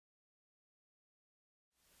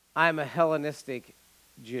I'm a Hellenistic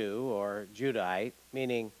Jew or Judite,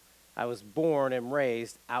 meaning I was born and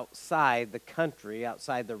raised outside the country,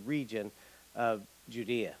 outside the region of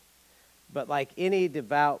Judea. But like any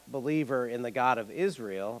devout believer in the God of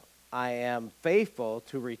Israel, I am faithful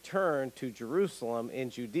to return to Jerusalem in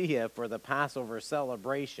Judea for the Passover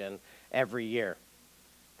celebration every year.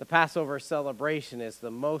 The Passover celebration is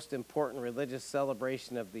the most important religious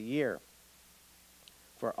celebration of the year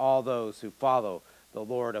for all those who follow the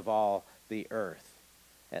Lord of all the earth.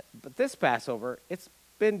 But this Passover, it's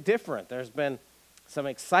been different. There's been some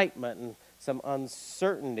excitement and some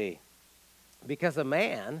uncertainty because a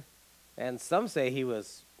man, and some say he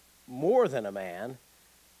was more than a man,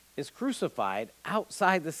 is crucified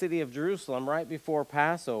outside the city of Jerusalem right before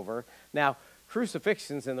Passover. Now,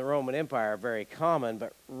 crucifixions in the Roman Empire are very common,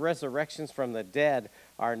 but resurrections from the dead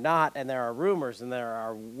are not, and there are rumors and there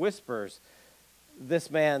are whispers.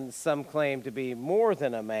 This man, some claim to be more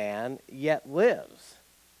than a man, yet lives.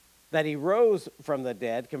 That he rose from the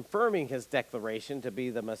dead, confirming his declaration to be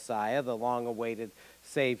the Messiah, the long-awaited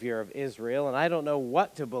Savior of Israel. And I don't know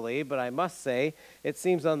what to believe, but I must say it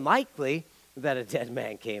seems unlikely that a dead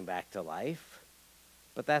man came back to life.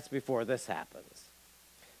 But that's before this happens.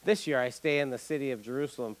 This year I stay in the city of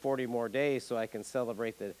Jerusalem 40 more days so I can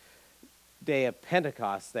celebrate the day of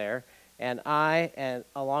Pentecost there. And I, and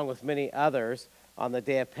along with many others, on the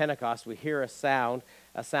day of Pentecost, we hear a sound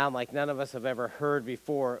like none of us have ever heard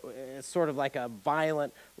before. It's sort of like a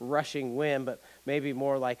violent rushing wind, but maybe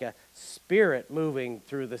more like a spirit moving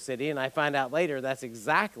through the city. And I find out later that's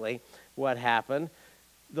exactly what happened.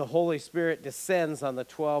 The Holy Spirit descends on the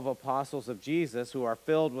 12 apostles of Jesus who are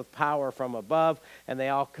filled with power from above, and they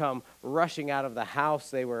all come rushing out of the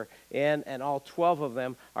house they were in, and all 12 of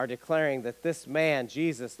them are declaring that this man,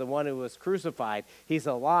 Jesus, the one who was crucified, he's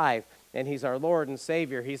alive, and he's our Lord and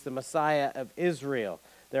Savior. He's the Messiah of Israel.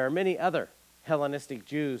 There are many other Hellenistic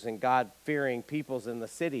Jews and God-fearing peoples in the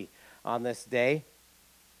city on this day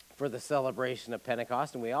for the celebration of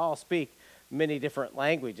Pentecost, and we all speak many different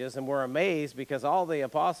languages, and we're amazed because all the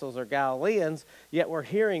apostles are Galileans, yet we're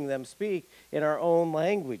hearing them speak in our own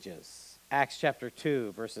languages. Acts chapter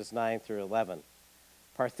 2, verses 9 through 11.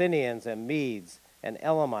 Parthians and Medes and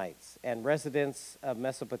Elamites and residents of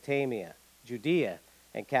Mesopotamia, Judea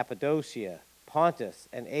and Cappadocia, Pontus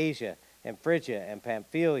and Asia and Phrygia and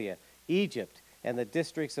Pamphylia, Egypt and the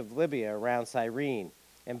districts of Libya around Cyrene,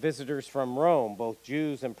 and visitors from Rome, both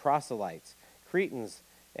Jews and proselytes, Cretans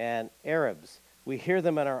and Arabs. We hear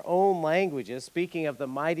them in our own languages speaking of the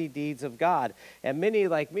mighty deeds of God. And many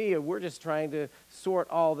like me, we're just trying to sort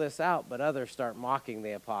all this out, but others start mocking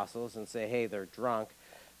the apostles and say, hey, they're drunk,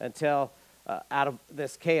 until out of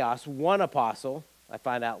this chaos, one apostle, I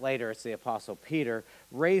find out later it's the apostle Peter,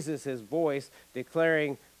 raises his voice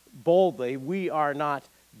declaring boldly, we are not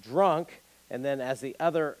drunk. And then as the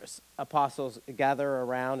other apostles gather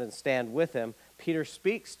around and stand with him, Peter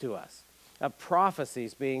speaks to us of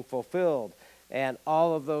prophecies being fulfilled, and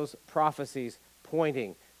all of those prophecies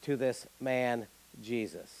pointing to this man,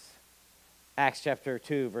 Jesus. Acts chapter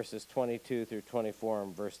 2, verses 22 through 24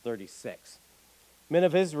 and verse 36. Men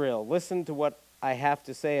of Israel, listen to what I have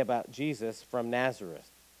to say about Jesus from Nazareth.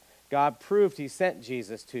 God proved he sent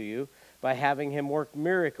Jesus to you by having him work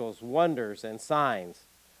miracles, wonders, and signs.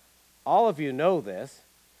 All of you know this.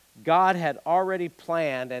 God had already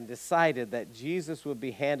planned and decided that Jesus would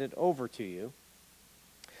be handed over to you.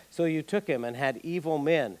 So you took him and had evil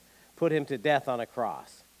men put him to death on a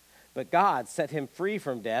cross. But God set him free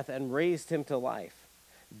from death and raised him to life.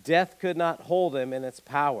 Death could not hold him in its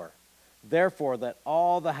power. Therefore, let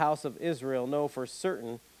all the house of Israel know for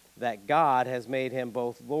certain that God has made him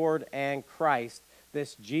both Lord and Christ,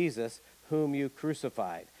 this Jesus whom you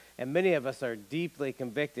crucified. And many of us are deeply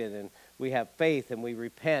convicted, and we have faith, and we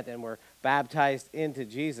repent, and we're baptized into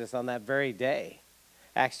Jesus on that very day.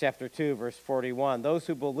 Acts chapter 2, verse 41. Those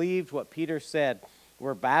who believed what Peter said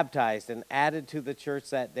were baptized and added to the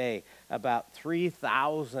church that day, about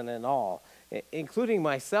 3,000 in all, including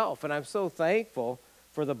myself. And I'm so thankful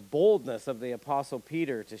for the boldness of the apostle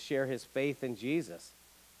Peter to share his faith in Jesus.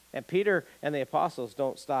 And Peter and the apostles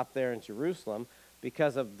don't stop there in Jerusalem.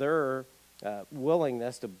 Because of their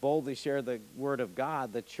willingness to boldly share the word of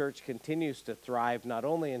God, the church continues to thrive not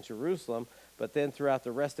only in Jerusalem, but then throughout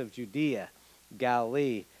the rest of Judea,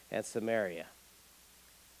 Galilee, and Samaria.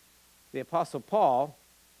 The Apostle Paul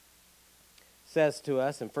says to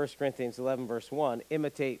us in 1 Corinthians 11, verse 1,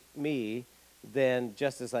 imitate me then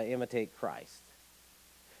just as I imitate Christ.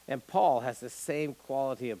 And Paul has the same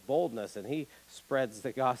quality of boldness, and he spreads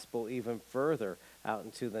the gospel even further out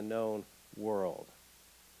into the known world.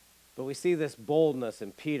 But we see this boldness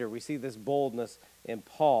in Peter. We see this boldness in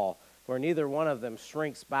Paul, where neither one of them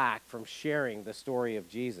shrinks back from sharing the story of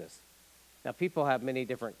Jesus. Now, people have many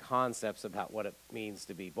different concepts about what it means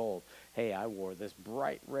to be bold. Hey, I wore this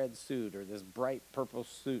bright red suit or this bright purple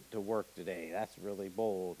suit to work today. That's really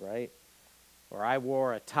bold, right? Or I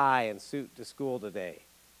wore a tie and suit to school today,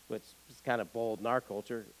 which is kind of bold in our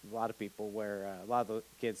culture. A lot of the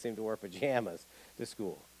kids seem to wear pajamas to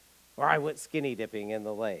school. Or I went skinny dipping in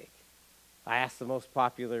the lake. I asked the most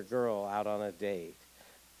popular girl out on a date.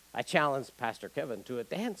 I challenged Pastor Kevin to a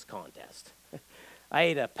dance contest. I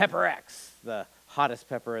ate a Pepper X, the hottest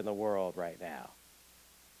pepper in the world right now.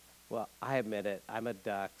 Well, I admit it. I'm a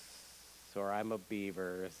Ducks, or I'm a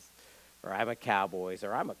Beavers, or I'm a Cowboys,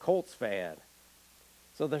 or I'm a Colts fan.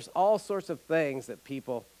 So there's all sorts of things that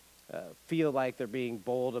people feel like they're being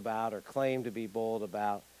bold about or claim to be bold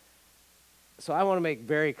about. So I want to make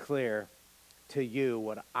very clear to you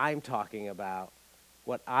what I'm talking about,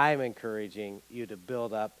 what I'm encouraging you to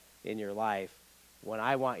build up in your life, when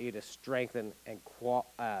I want you to strengthen and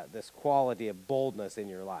this quality of boldness in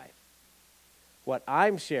your life. What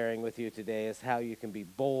I'm sharing with you today is how you can be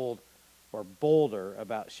bold or bolder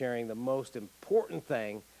about sharing the most important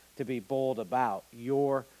thing to be bold about,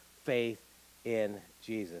 your faith in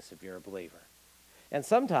Jesus, if you're a believer. And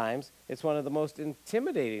sometimes it's one of the most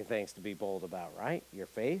intimidating things to be bold about, right? Your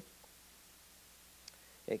faith.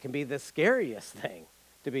 It can be the scariest thing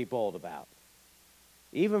to be bold about.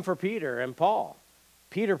 Even for Peter and Paul.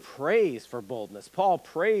 Peter prays for boldness. Paul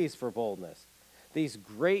prays for boldness. These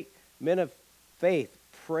great men of faith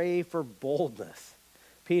pray for boldness.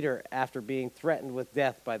 Peter, after being threatened with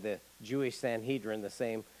death by the Jewish Sanhedrin, the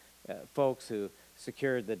same folks who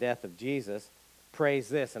secured the death of Jesus, prays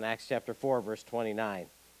this in Acts chapter 4, verse 29.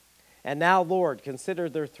 And now, Lord, consider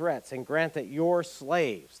their threats and grant that your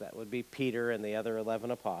slaves, that would be Peter and the other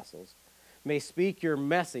 11 apostles, may speak your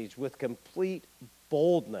message with complete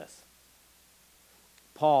boldness.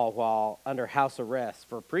 Paul, while under house arrest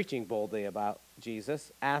for preaching boldly about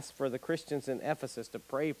Jesus, asked for the Christians in Ephesus to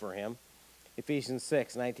pray for him. Ephesians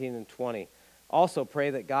 6, 19 and 20. Also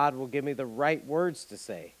pray that God will give me the right words to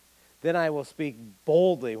say. Then I will speak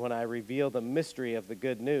boldly when I reveal the mystery of the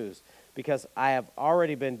good news. Because I have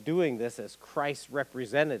already been doing this as Christ's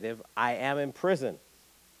representative, I am in prison.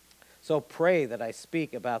 So pray that I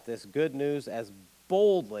speak about this good news as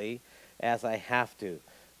boldly as I have to.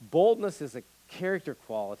 Boldness is a character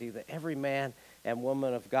quality that every man and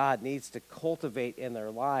woman of God needs to cultivate in their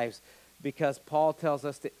lives, because Paul tells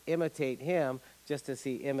us to imitate him just as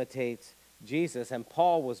he imitates Jesus. And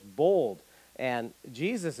Paul was bold, and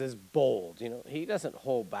Jesus is bold. You know, he doesn't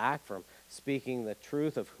hold back from speaking the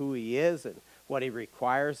truth of who he is and what he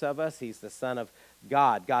requires of us. He's the Son of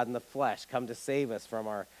God, God in the flesh, come to save us from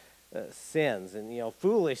our sins. And, you know,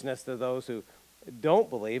 foolishness to those who don't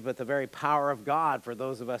believe, but the very power of God for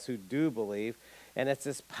those of us who do believe. And it's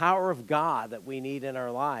this power of God that we need in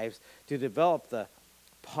our lives to develop the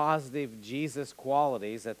positive Jesus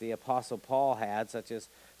qualities that the Apostle Paul had, such as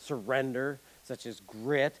surrender, such as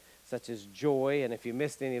grit, such as joy. And if you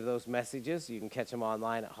missed any of those messages, you can catch them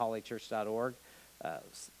online at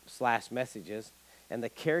holleychurch.org/messages. And the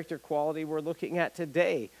character quality we're looking at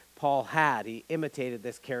today, Paul had. He imitated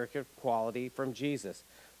this character quality from Jesus.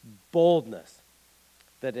 Boldness,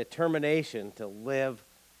 the determination to live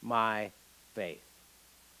my faith.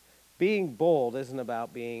 Being bold isn't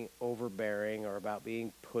about being overbearing or about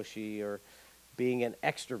being pushy or being an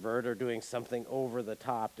extrovert or doing something over the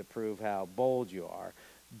top to prove how bold you are.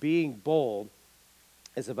 Being bold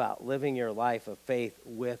is about living your life of faith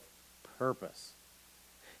with purpose.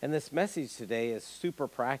 And this message today is super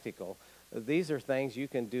practical. These are things you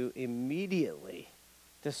can do immediately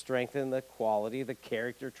to strengthen the quality, the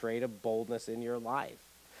character trait of boldness in your life.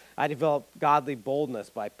 I developed godly boldness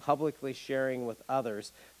by publicly sharing with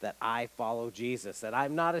others that I follow Jesus, that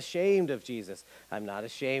I'm not ashamed of Jesus. I'm not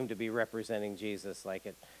ashamed to be representing Jesus like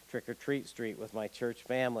at Trick or Treat Street with my church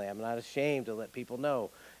family. I'm not ashamed to let people know,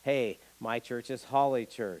 hey, my church is Holley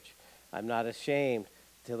Church. I'm not ashamed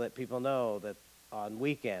to let people know that on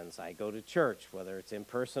weekends I go to church, whether it's in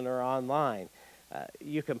person or online.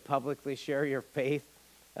 You can publicly share your faith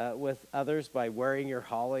with others by wearing your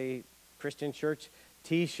Holley Christian Church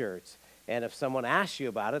T-shirts. And if someone asks you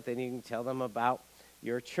about it, then you can tell them about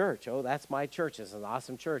your church. Oh, that's my church. It's an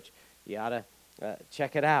awesome church. You ought to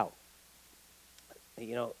check it out.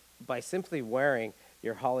 You know, by simply wearing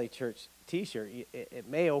your Holley Church T-shirt, it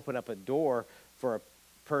may open up a door for a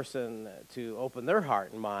person to open their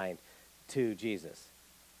heart and mind to Jesus.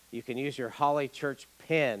 You can use your Holley Church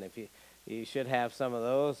pin. If you should have some of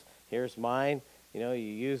those. Here's mine. You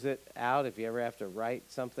use it out if you ever have to write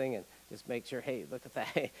something, and just make sure, hey, look at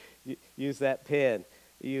that. Use that pen.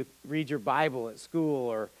 You read your Bible at school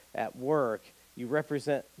or at work. You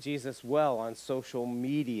represent Jesus well on social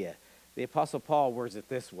media. The Apostle Paul words it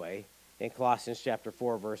this way in Colossians chapter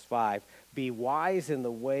 4, verse 5. Be wise in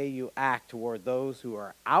the way you act toward those who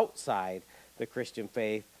are outside the Christian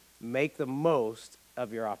faith. Make the most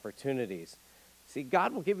of your opportunities. See,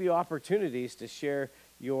 God will give you opportunities to share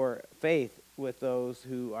your faith with those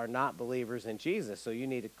who are not believers in Jesus. So you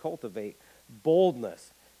need to cultivate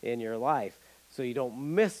boldness in your life so you don't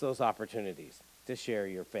miss those opportunities to share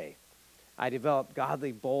your faith. I developed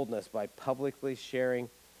godly boldness by publicly sharing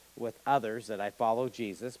with others that I follow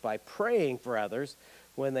Jesus, by praying for others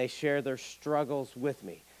when they share their struggles with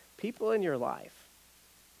me. People in your life,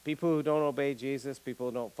 people who don't obey Jesus, people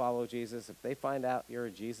who don't follow Jesus, if they find out you're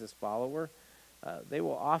a Jesus follower, they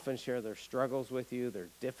will often share their struggles with you, their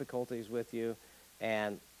difficulties with you,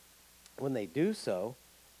 and when they do so,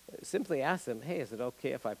 simply ask them, hey, is it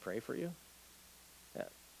okay if I pray for you?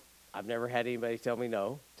 I've never had anybody tell me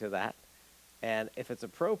no to that. And if it's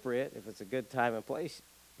appropriate, if it's a good time and place,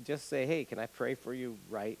 just say, hey, can I pray for you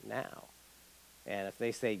right now? And if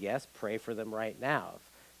they say yes, pray for them right now.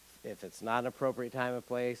 If it's not an appropriate time and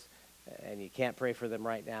place and you can't pray for them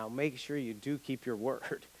right now, make sure you do keep your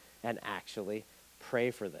word and actually pray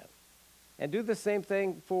for them. And do the same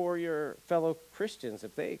thing for your fellow Christians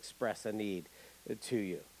if they express a need to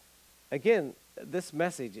you. Again, this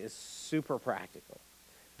message is super practical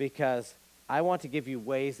because I want to give you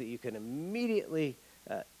ways that you can immediately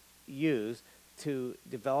use to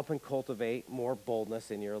develop and cultivate more boldness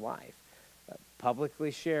in your life. Publicly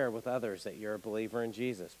share with others that you're a believer in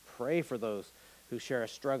Jesus. Pray for those who share a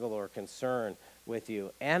struggle or concern with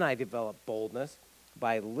you. And I develop boldness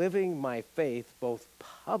by living my faith both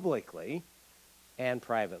publicly and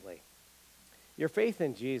privately. Your faith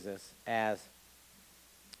in Jesus, as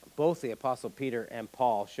both the Apostle Peter and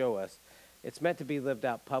Paul show us, it's meant to be lived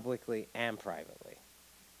out publicly and privately.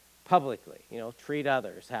 Publicly, treat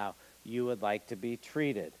others how you would like to be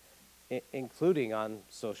treated, including on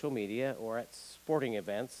social media or at sporting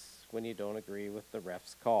events when you don't agree with the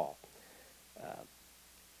ref's call.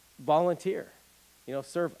 Volunteer,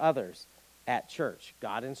 serve others at church.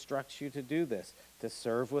 God instructs you to do this, to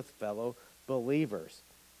serve with fellow believers.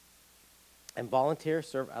 And volunteer,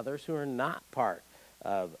 serve others who are not part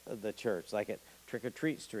of the church, like at Trick or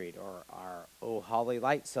Treat Street or our Holley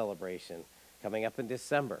light celebration coming up in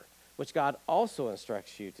December, which God also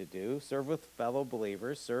instructs you to do. Serve with fellow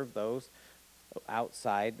believers, serve those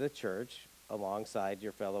outside the church alongside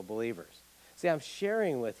your fellow believers. See, I'm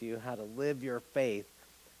sharing with you how to live your faith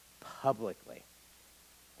publicly.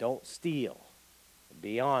 Don't steal.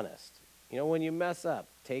 Be honest. When you mess up,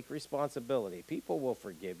 take responsibility. People will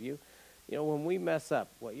forgive you. When we mess up,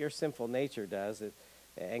 what your sinful nature does,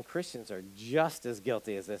 and Christians are just as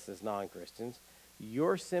guilty as this as non-Christians,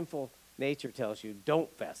 your sinful nature tells you don't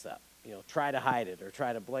fess up. Try to hide it or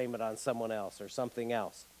try to blame it on someone else or something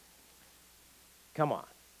else. Come on.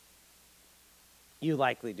 You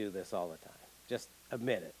likely do this all the time. Just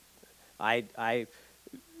admit it. I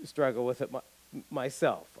struggle with it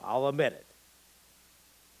myself. I'll admit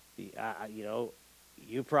it.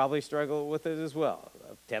 You probably struggle with it as well,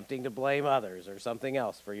 attempting to blame others or something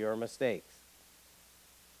else for your mistakes.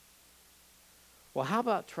 Well, how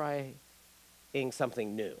about trying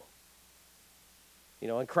something new?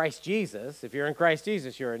 In Christ Jesus, if you're in Christ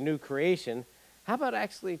Jesus, you're a new creation. How about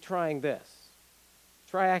actually trying this?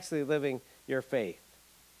 Try actually living your faith.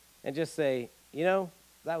 And just say,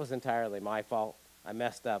 that was entirely my fault. I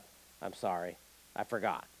messed up. I'm sorry. I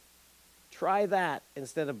forgot. Try that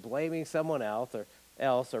instead of blaming someone else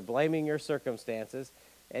or blaming your circumstances,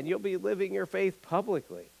 and you'll be living your faith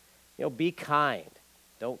publicly. Be kind.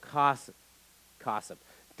 Don't gossip.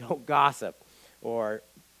 Don't gossip or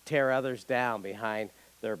tear others down behind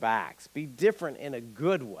their backs. Be different in a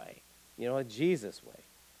good way, a Jesus way.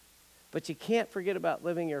 But you can't forget about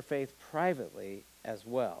living your faith privately as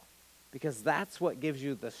well, because that's what gives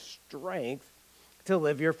you the strength to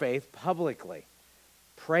live your faith publicly.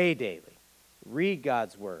 Pray daily. Read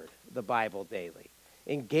God's word, the Bible daily.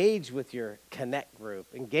 Engage with your connect group.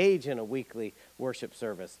 Engage in a weekly worship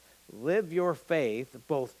service. Live your faith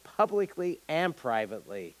both publicly and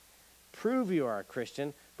privately. Prove you are a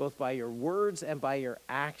Christian both by your words and by your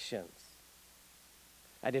actions.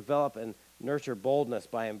 I develop and nurture boldness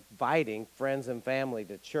by inviting friends and family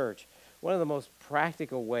to church. One of the most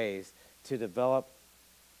practical ways to develop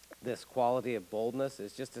this quality of boldness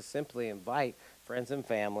is just to simply invite friends and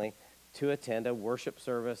family to attend a worship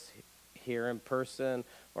service here in person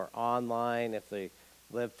or online if the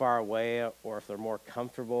live far away or if they're more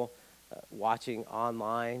comfortable watching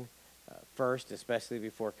online first, especially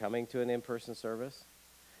before coming to an in-person service.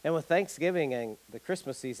 And with Thanksgiving and the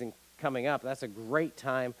Christmas season coming up, that's a great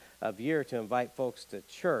time of year to invite folks to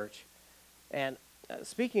church. And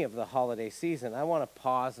speaking of the holiday season, I want to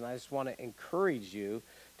pause and I just want to encourage you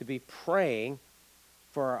to be praying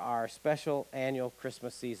for our special annual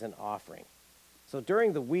Christmas season offering. So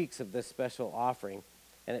during the weeks of this special offering,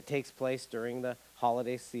 and it takes place during the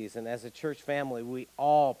holiday season, as a church family, we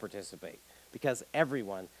all participate because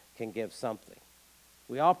everyone can give something.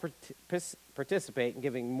 We all participate in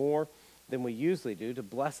giving more than we usually do to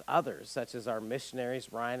bless others, such as our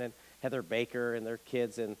missionaries, Ryan and Heather Baker and their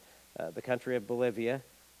kids in the country of Bolivia.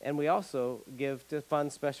 And we also give to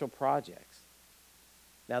fund special projects.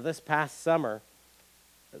 Now, this past summer,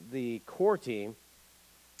 the core team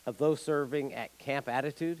of those serving at Camp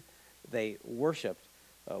Attitude, they worshiped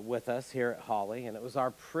with us here at Holley, and it was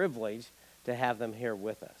our privilege to have them here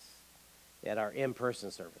with us at our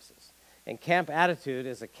in-person services. And Camp Attitude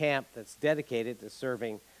is a camp that's dedicated to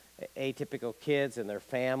serving atypical kids and their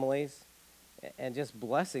families and just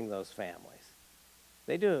blessing those families.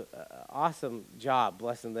 They do an awesome job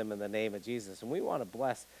blessing them in the name of Jesus, and we want to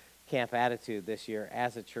bless Camp Attitude this year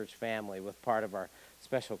as a church family with part of our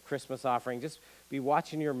special Christmas offering. Just be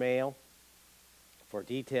watching your mail for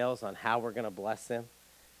details on how we're going to bless them.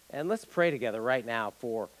 And let's pray together right now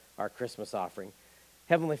for our Christmas offering.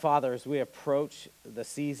 Heavenly Father, as we approach the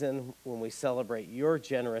season when we celebrate your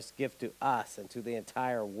generous gift to us and to the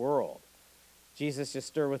entire world, Jesus, just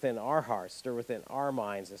stir within our hearts, stir within our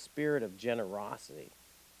minds a spirit of generosity.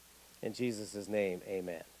 In Jesus' name,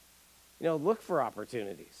 amen. Look for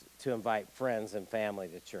opportunities to invite friends and family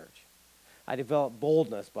to church. I developed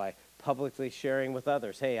boldness by publicly sharing with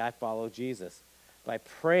others, hey, I follow Jesus, by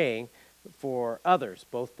praying for others,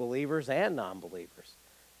 both believers and non-believers,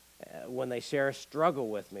 when they share a struggle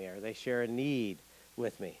with me or they share a need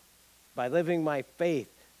with me, by living my faith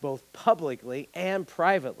both publicly and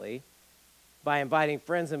privately, by inviting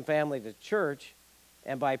friends and family to church,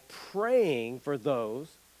 and by praying for those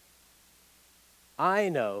I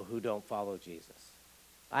know who don't follow Jesus.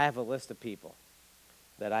 I have a list of people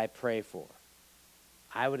that I pray for.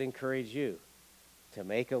 I would encourage you to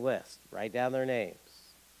make a list, write down their names.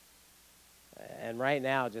 And right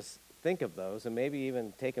now, just think of those, and maybe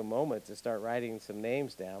even take a moment to start writing some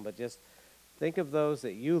names down, but just think of those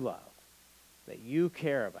that you love, that you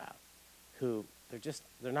care about, who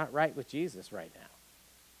they're not right with Jesus right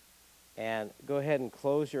now. And go ahead and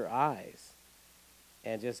close your eyes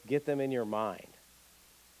and just get them in your mind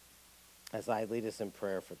as I lead us in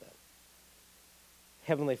prayer for them.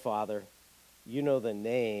 Heavenly Father, you know the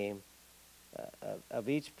name of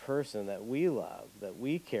each person that we love, that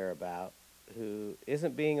we care about, who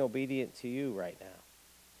isn't being obedient to you right now.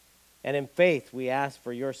 And in faith, we ask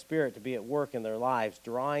for your Spirit to be at work in their lives,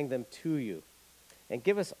 drawing them to you. And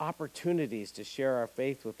give us opportunities to share our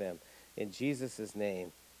faith with them. In Jesus'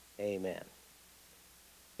 name, amen.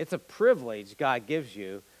 It's a privilege God gives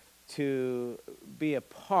you to be a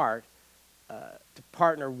part, to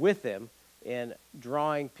partner with him in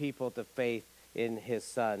drawing people to faith in his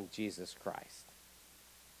Son, Jesus Christ.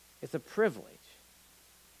 It's a privilege.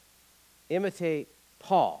 Imitate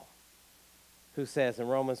Paul, who says in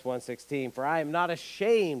Romans 1:16, "For I am not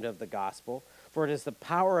ashamed of the gospel, for it is the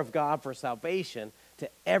power of God for salvation to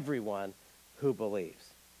everyone who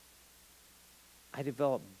believes." I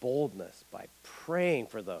develop boldness by praying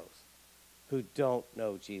for those who don't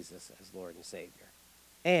know Jesus as Lord and Savior,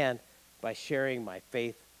 and by sharing my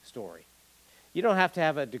faith story. You don't have to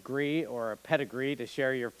have a degree or a pedigree to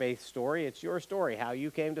share your faith story. It's your story, how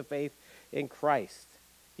you came to faith in Christ.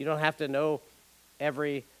 You don't have to know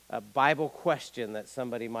every Bible question that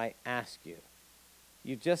somebody might ask you.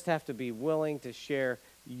 You just have to be willing to share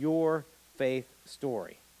your faith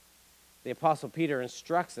story. The Apostle Peter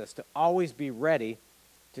instructs us to always be ready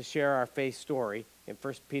to share our faith story in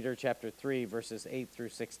 1 Peter chapter 3, verses 8 through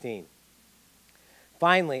 16.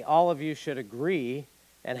 Finally, all of you should agree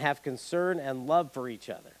and have concern and love for each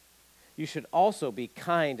other. You should also be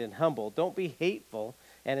kind and humble. Don't be hateful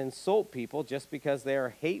and insult people just because they are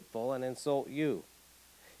hateful and insult you.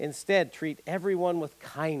 Instead, treat everyone with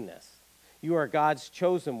kindness. You are God's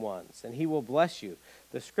chosen ones, and he will bless you.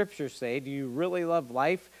 The scriptures say, do you really love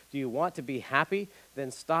life? Do you want to be happy?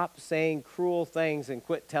 Then stop saying cruel things and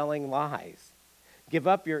quit telling lies. Give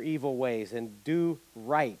up your evil ways and do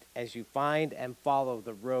right as you find and follow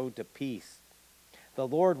the road to peace. The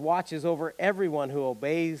Lord watches over everyone who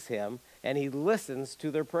obeys him, and he listens to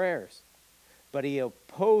their prayers. But he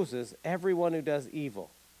opposes everyone who does evil.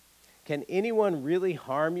 Can anyone really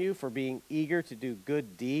harm you for being eager to do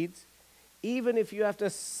good deeds? Even if you have to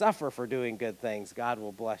suffer for doing good things, God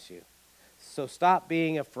will bless you. So stop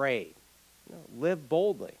being afraid. Live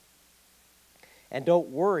boldly. And don't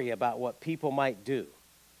worry about what people might do.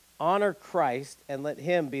 Honor Christ and let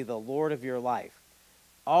him be the Lord of your life.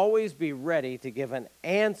 Always be ready to give an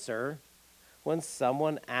answer when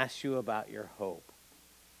someone asks you about your hope.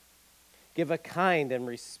 Give a kind and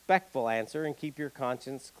respectful answer and keep your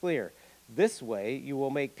conscience clear. This way, you will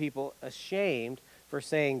make people ashamed for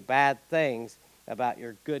saying bad things about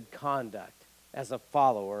your good conduct as a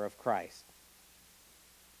follower of Christ.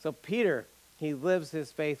 So Peter, he lives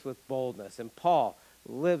his faith with boldness, and Paul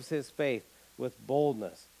lives his faith with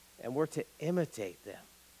boldness, and we're to imitate them.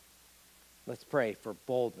 Let's pray for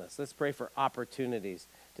boldness. Let's pray for opportunities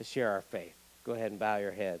to share our faith. Go ahead and bow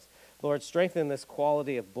your heads. Lord, strengthen this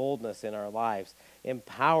quality of boldness in our lives.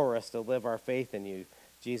 Empower us to live our faith in you,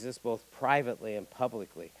 Jesus, both privately and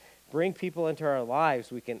publicly. Bring people into our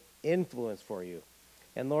lives we can influence for you.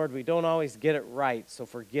 And Lord, we don't always get it right, so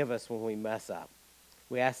forgive us when we mess up.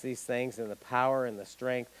 We ask these things in the power and the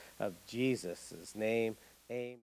strength of Jesus' name. Amen.